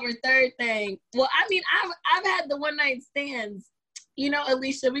October 3rd thing. Well, I mean, I've had the one night stands.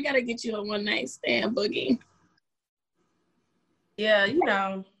 Alicia, we gotta get you a one night stand, Boogie. Yeah,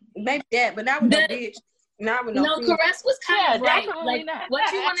 maybe that, but not with no bitch. No, Caress was kind of right. Like, not.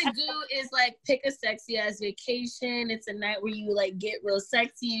 What you want to do is like pick a sexy ass vacation. It's a night where you like get real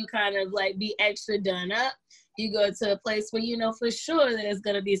sexy. You kind of like be extra done up. You go to a place where for sure there's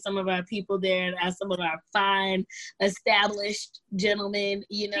gonna be some of our people there and some of our fine, established gentlemen.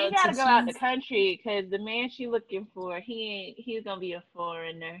 She gotta go out the country because the man she looking for, he's gonna be a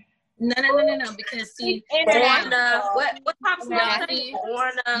foreigner. No. Because see, what pops up?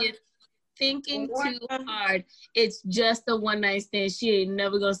 Thinking too hard. It's just a one night stand. She ain't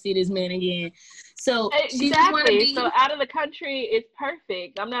never gonna see this man again. So exactly. So out of the country is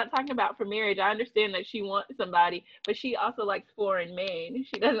perfect. I'm not talking about for marriage. I understand that she wants somebody, but she also likes foreign men.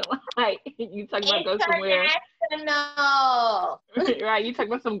 She doesn't like you talking about go somewhere. No. Right. You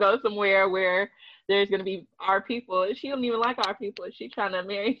talking about go somewhere where there's gonna be our people. She don't even like our people. She's trying to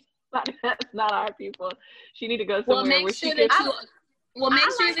marry somebody that's not our people. She need to go somewhere where she can. Well, make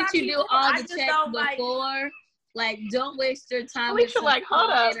sure like that my you people. do all I the just checks don't like- before. Like, don't waste your time. Alicia, with like, some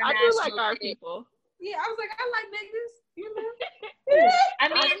hold up. I do like international our chick. people. Yeah, I was like, I like niggas. You know.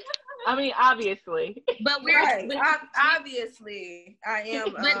 I mean, obviously. but we're Right. but, Obviously, I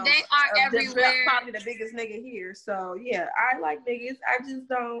am. but they are everywhere. Probably the biggest nigga here. So yeah, I like niggas. I just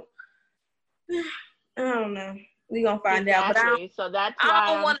don't. I don't know. We gonna find out. But So that's why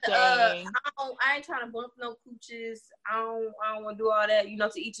I don't want to. I ain't trying to bump no cooches. I don't want to do all that. You know,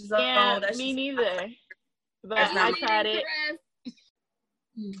 to each his own. Yeah, That's me just, neither. But That's I not tried it.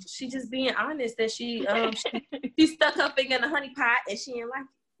 She just being honest that she stuck her finger in the honey pot and she didn't like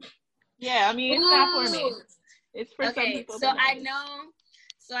it. Yeah, I mean, it's not for me. It's for some people. So I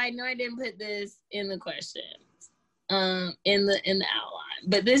know I didn't put this in the questions, in the outline,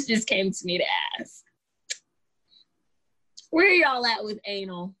 but this just came to me to ask. Where are y'all at with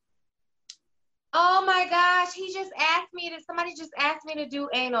anal? Oh my gosh, somebody just asked me to do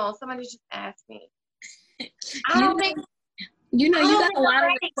anal. Somebody just asked me. I don't think you got a lot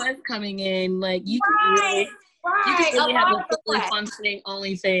of requests coming in. Like you can really have a fully functioning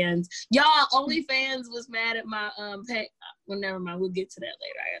OnlyFans. Y'all, OnlyFans was mad at my pay. Well, never mind. We'll get to that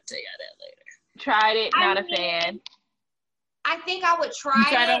later. I gotta tell y'all that later. Tried it, not a fan. I think I would try You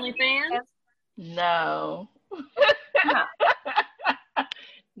tried it. OnlyFans? No.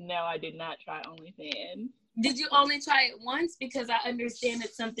 No, I did not try OnlyFans. Did you only try it once? Because I understand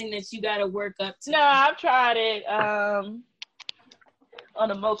it's something that you got to work up to. No, I've tried it on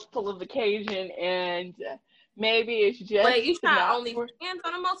a multiple of occasion, and maybe it's just. Wait, you tried OnlyFans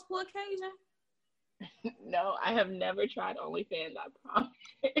on a multiple occasion? No, I have never tried OnlyFans. I promise.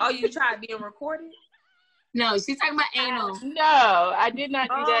 Oh, you tried being recorded? No, she's talking about anal. No, I did not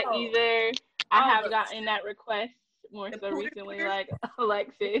do that either. I have gotten that request more so recently, like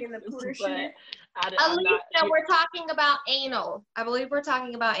Alexis. But Alicia, we're talking about anal. I believe we're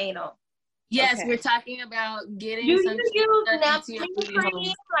talking about anal. Yes, Okay. we're talking about getting Do some. you use numbing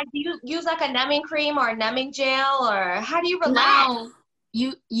cream? Like, do you use like a numbing cream or a numbing gel, or how do you relax? No,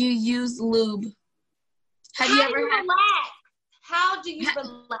 you use lube. How do you relax?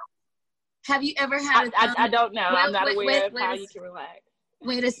 Have you ever had I don't know. I'm not aware of how wait you can relax.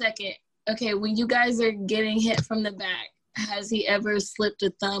 Wait a second. Okay, when you guys are getting hit from the back, has he ever slipped a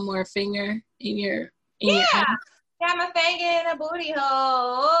thumb or a finger in your ass? Got my finger in a booty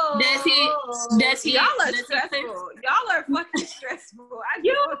hole. Does he? Y'all are stressful. Y'all are fucking stressful.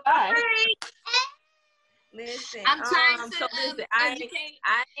 Listen, I'm trying to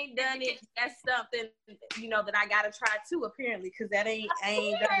I ain't done it. That's something that I gotta try too, apparently, because I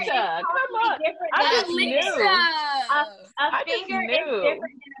ain't done it. Come on, I just knew. A finger is different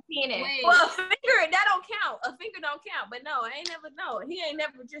than a penis. Wait. Well, a finger that don't count. A finger don't count. But no, he ain't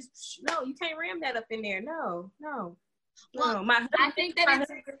never just you can't ram that up in there. No. Well, My I think that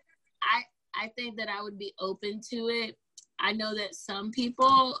I think that I would be open to it. I know that some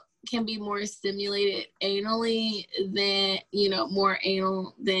people can be more stimulated anally than, more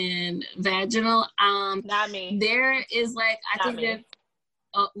anal than vaginal. Not me. There is like, I think that,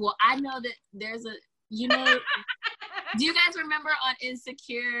 I know that there's a, do you guys remember on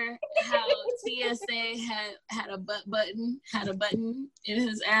Insecure how TSA had a button in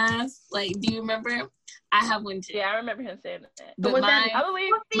his ass? Like, do you remember? I have one too. Yeah, I remember him saying that. But I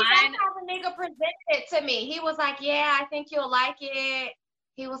believe that's how the nigga presented it to me. He was like, yeah, I think you'll like it.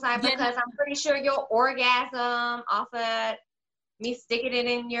 He was like, because I'm pretty sure you'll orgasm off of me sticking it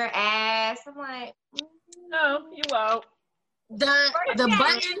in your ass. I'm like, no, you won't. The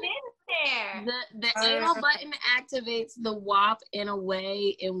button, the anal button activates the WAP in a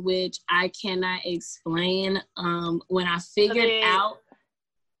way in which I cannot explain. When I figured out,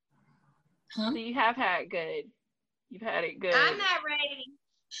 So you have had good. You've had it good. I'm not ready.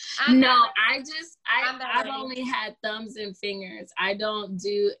 I've only had thumbs and fingers. I don't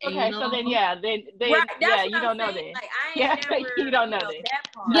do anal. Okay, so then you don't know then. Like, I ain't never, you don't know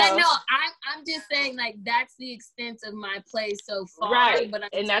that part. Yeah, no, I'm just saying, like, that's the extent of my play so far. Right, but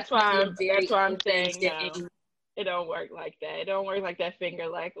and that's why I'm saying no. It don't work like that. It don't work like that finger,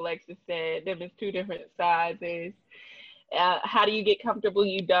 like Alexis said. Them is two different sizes. How do you get comfortable?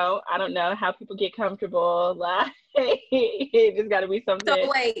 You don't. I don't know how people get comfortable. Like, it just got to be something. So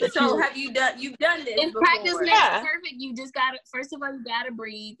wait. So you've done this If before? practice makes perfect, you just got to. First of all, you got to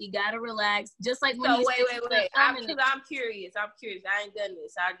breathe. You got to relax. Just like when wait. I'm curious. I ain't done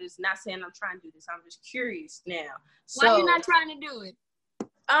this. I'm just not saying I'm trying to do this. I'm just curious now. Why are you not trying to do it?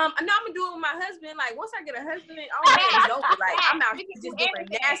 No, I'm gonna do it with my husband. Like once I get a husband, it's over. Like I'm out just doing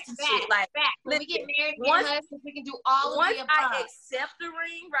nasty shit. Like when we get married, we can do all of the above. Once I accept the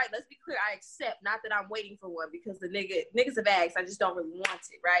ring, right? Let's be clear. I accept, not that I'm waiting for one because the niggas have asked. I just don't really want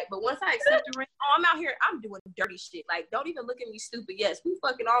it, right? But once I accept the ring, I'm out here. I'm doing dirty shit. Like don't even look at me stupid. Yes, we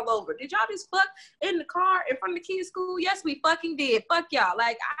fucking all over. Did y'all just fuck in the car in front of the kids' school? Yes, we fucking did. Fuck y'all.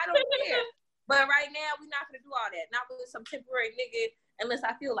 Like I don't care. But right now, we're not gonna do all that. Not with some temporary nigga. Unless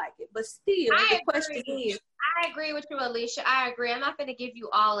I feel like it. But still, the question is. I agree with you, Alicia. I agree. I'm not going to give you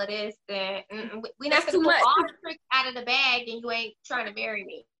all of this. Then we're not going to pull much. all the tricks out of the bag and you ain't trying to marry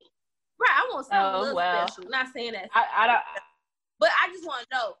me. Right. I want something a little special. Not saying that. I don't. But I just want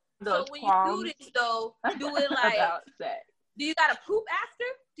to know. So when you do this, though, do it like. Do you got to poop after?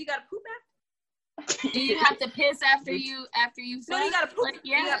 Do you have to piss after you No, you got to poop. Like,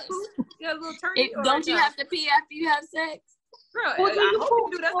 yes. You got to poop. You got a little turkey. Don't you have to pee after you have sex? Bro, I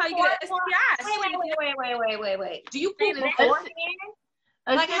hope you do. That's how you get STIs. Wait. Do you poop beforehand?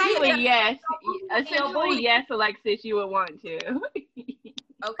 Essentially, yes. Essentially, yes, Alexis, you would want to. Okay.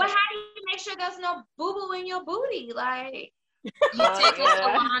 But how do you make sure there's no boo-boo in your booty? Like, you take a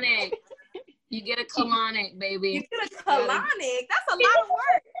colonic. You get a colonic, baby. You get a colonic? That's a lot of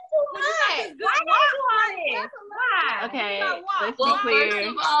work. Why? Why? Okay, let's be clear. First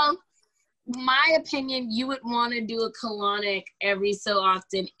of all, my opinion, you would want to do a colonic every so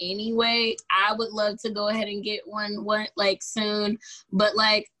often anyway. I would love to go ahead and get one like soon, but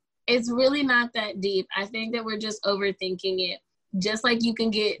like it's really not that deep. I think that we're just overthinking it. Just like you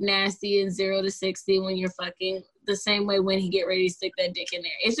can get nasty in 0 to 60 when you're fucking, the same way when he get ready to stick that dick in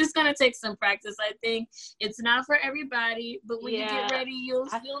there. It's just gonna take some practice. I think it's not for everybody, but when you get ready, you'll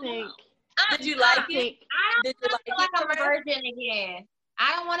know. Did you like it? I don't feel like I'm a virgin again.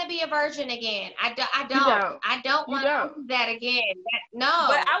 I don't want to be a virgin again. I don't want to do that again. No.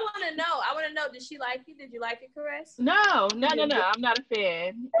 But I want to know. Did she like you? Did you like it, Caress? No. I'm not a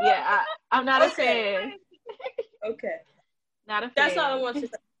fan. Yeah, I'm not a fan. Okay. Not a fan. That's all I want to say.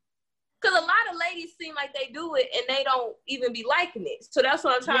 Because a lot of ladies seem like they do it and they don't even be liking it. So that's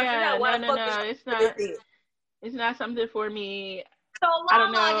what I'm trying to figure out. Why no. It's not. It's not something for me. So, LaLa, I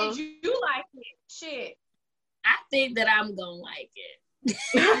don't know. did you like it? Shit. I think that I'm gonna like it.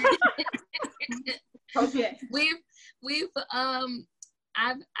 Okay.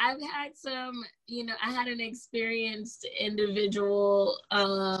 I've had some, I had an experienced individual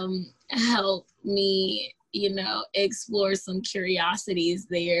help me, explore some curiosities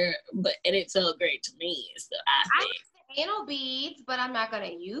there, and it felt great to me. So I think anal beads, but I'm not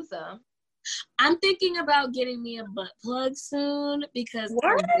gonna use them. I'm thinking about getting me a butt plug soon because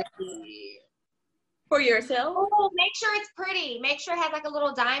for yourself? Oh, make sure it's pretty. Make sure it has like a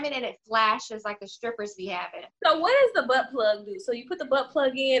little diamond and it flashes like the strippers be having. So what does the butt plug do? So you put the butt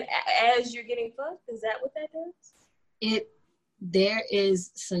plug in as you're getting fucked? Is that what that does? There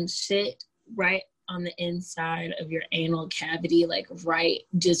is some shit right on the inside of your anal cavity, like right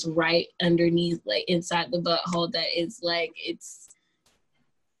underneath, like inside the butthole, that is like it's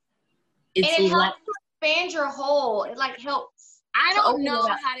and it helps to expand your hole. It like helps. I don't know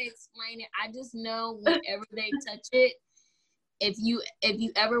how to explain it. I just know whenever they touch it, if you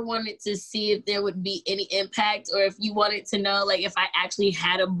ever wanted to see if there would be any impact, or if you wanted to know, like, if I actually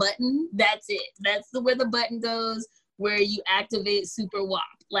had a button, that's it. That's where the button goes, where you activate super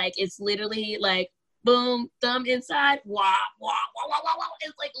WAP. Like, it's literally like, boom, thumb inside, WAP, WAP, WAP, WAP, WAP.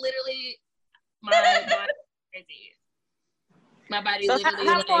 It's like literally my body crazy. My body literally.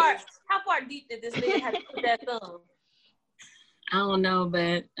 How far deep did this nigga have to put that thumb? I don't know,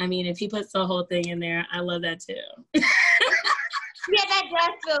 but I mean, if he puts the whole thing in there, I love that too. Yeah, that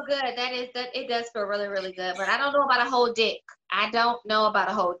does feel good. It does feel really, really good. But I don't know about a whole dick. Not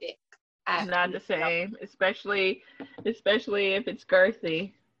the same, especially if it's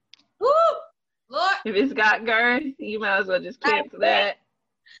girthy. Woo! Lord. If it's got girth, you might as well just cancel that.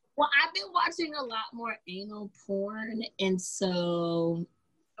 Well, I've been watching a lot more anal porn, and so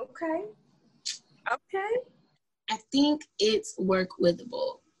okay. I think it's work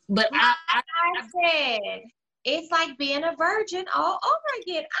withable. But I said it's like being a virgin all over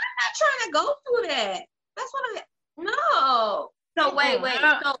again. I'm not trying to go through that. That's what no. So wait.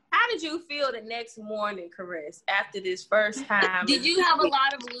 So how did you feel the next morning, Caress, after this first time? Did you have a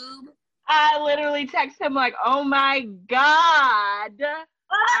lot of lube? I literally texted him like, "Oh my God,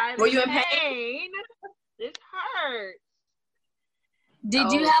 were you in pain? This hurts."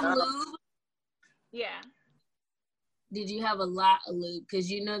 Did you have lube? Yeah. did you have a lot of lube?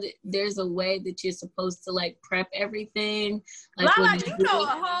 Because you know that there's a way that you're supposed to like prep everything. Like LaLa, you know a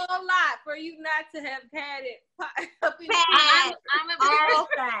whole lot for you not to have had it up in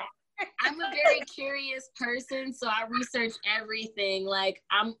I'm a very curious person, so I research everything. Like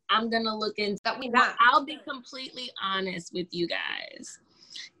I'm gonna look into that. I'll be completely honest with you guys.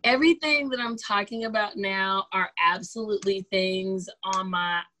 Everything that I'm talking about now are absolutely things on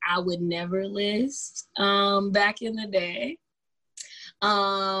my I would never list back in the day.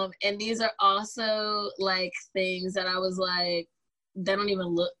 And these are also like things that I was like, they don't even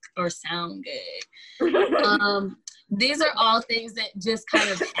look or sound good. These are all things that just kind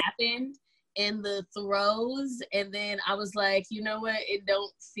of happened in the throes. And then I was like, you know what? It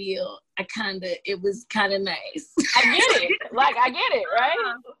don't feel, it was kind of nice. I get it. Like, I get it, right?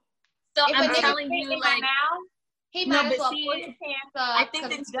 So I'm telling you, like, he might as well pull his pants up. I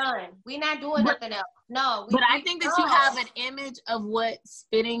think it's done. We're not doing nothing else. No. But I think that you have an image of what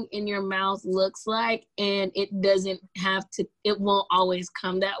spitting in your mouth looks like, and it doesn't have to, it won't always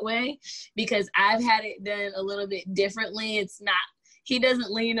come that way, because I've had it done a little bit differently. It's not, he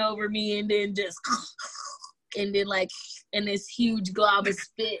doesn't lean over me and then just, and then like, and this huge glob of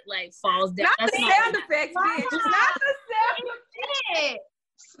spit like falls down. Not the sound effects, bitch. Not the sound effects.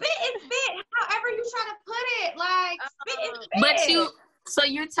 Spit and spit, however you try to put it, like spit and spit. So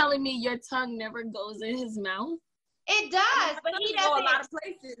you're telling me your tongue never goes in his mouth? It does, but he doesn't. Go a lot of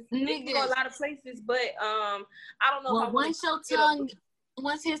places. He can go a lot of places, but I don't know. Well, once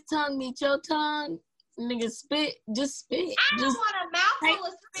his tongue meets your tongue, nigga, spit, just spit. I don't want a mouthful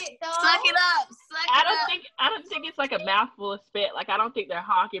of spit, though. Suck it up. I don't think it's like a mouthful of spit. Like, I don't think they're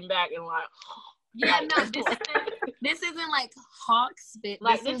hawking back and like. Yeah, no, this isn't like hawk spit.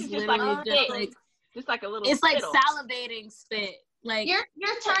 Like this is just like a little. It's like salivating spit. Like you're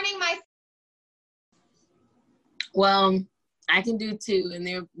turning my. Well, I can do two, and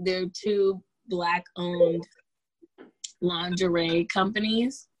they're two Black-owned lingerie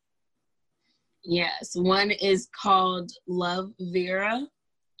companies. Yes, one is called Love Vera,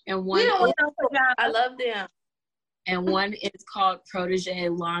 and one I love them. And one is called Protege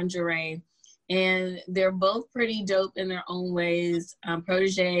Lingerie. And they're both pretty dope in their own ways.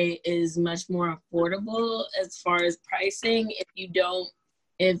 Protege is much more affordable as far as pricing.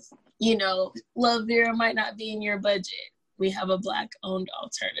 If Love Vera might not be in your budget, we have a Black-owned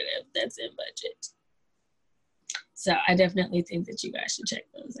alternative that's in budget. So I definitely think that you guys should check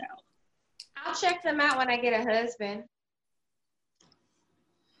those out. I'll check them out when I get a husband.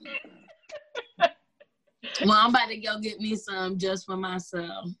 Well, I'm about to go get me some just for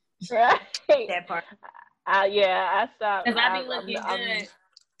myself. Right. That part. I stopped. Because I be looking good. I'm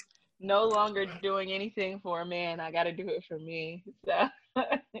no longer doing anything for a man. I got to do it for me. So.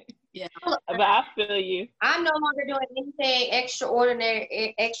 Yeah. But I feel you. I'm no longer doing anything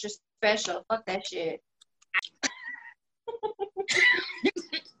extraordinary, extra special. Fuck that shit.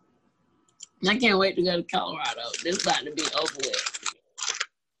 I can't wait to go to Colorado. This about to be over with.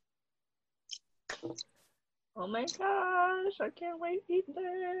 Oh my gosh, I can't wait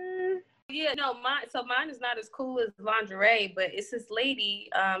either. Yeah, no, mine is not as cool as lingerie, but it's this lady,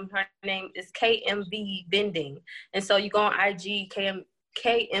 her name is KMV Vending. And so you go on IG,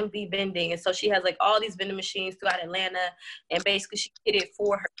 KMV Vending, and so she has like all these vending machines throughout Atlanta, and basically she did it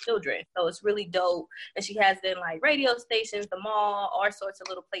for her children. So it's really dope. And she has it in like radio stations, the mall, all sorts of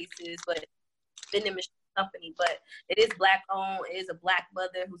little places, but vending machine company, but it is Black owned. It is a Black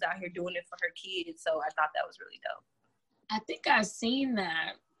mother who's out here doing it for her kids. So I thought that was really dope. I think I've seen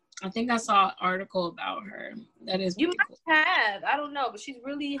that. I think I saw an article about her. That is you really might cool. have. I don't know, but she's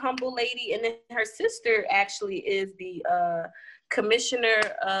really humble lady. And then her sister actually is the commissioner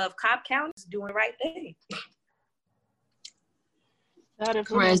of Cobb County, doing the right thing. Not if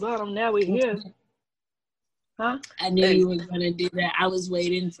we're bottom, now we here. Huh? I knew you were gonna do that. I was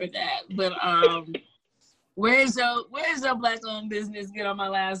waiting for that. But where's your Black-owned business? Get on my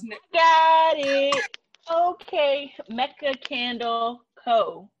last name. Got it. Okay, Mecca Candle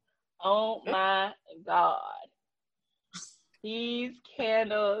Co. Oh my God. These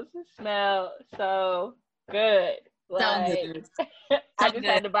candles smell so good. Like, I just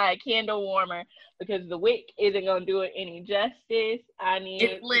had to buy a candle warmer because the wick isn't going to do it any justice. I need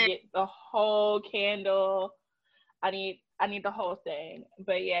to get the whole candle. I need the whole thing.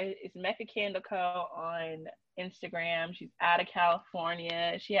 But yeah, it's Mecca Candle Co. on Instagram. She's out of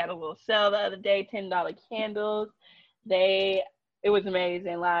California. She had a little sale the other day, $10 candles. It was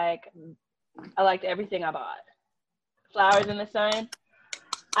amazing. Like, I liked everything I bought. Flowers in the Sun.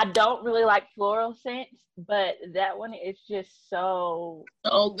 I don't really like floral scents, but that one is just so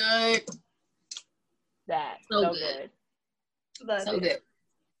good. So good. So good.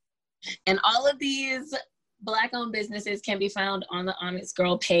 And all of these Black-owned businesses can be found on the Onyx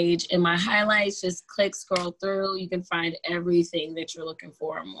Girl page. In my highlights, just click, scroll through. You can find everything that you're looking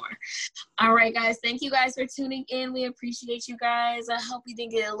for and more. All right, guys. Thank you guys for tuning in. We appreciate you guys. I hope we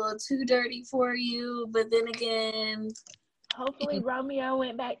didn't get a little too dirty for you. But then again, hopefully Romeo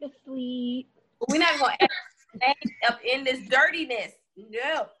went back to sleep. We're not going to end up in this dirtiness.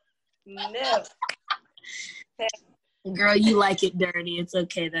 No. Girl, you like it dirty. It's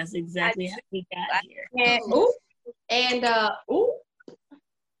okay. That's exactly how we got here.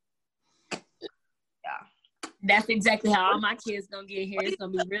 That's exactly how all my kids gonna get here. It's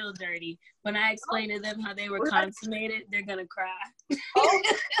gonna be real dirty. When I explain to them how they were consummated, they're gonna cry. They're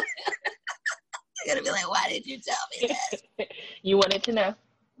gonna be like, "Why did you tell me that?" You wanted to know.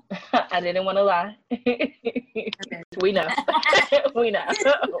 I didn't want to lie. We know. We know.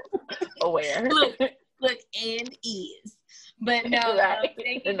 Aware. Look, and is. But no, right.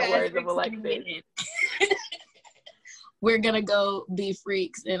 Thank you in the guys words for of Alexis. We're gonna go be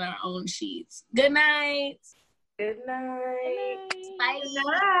freaks in our own sheets. Good night. Good night. Bye. Good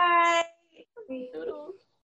night. Doodles.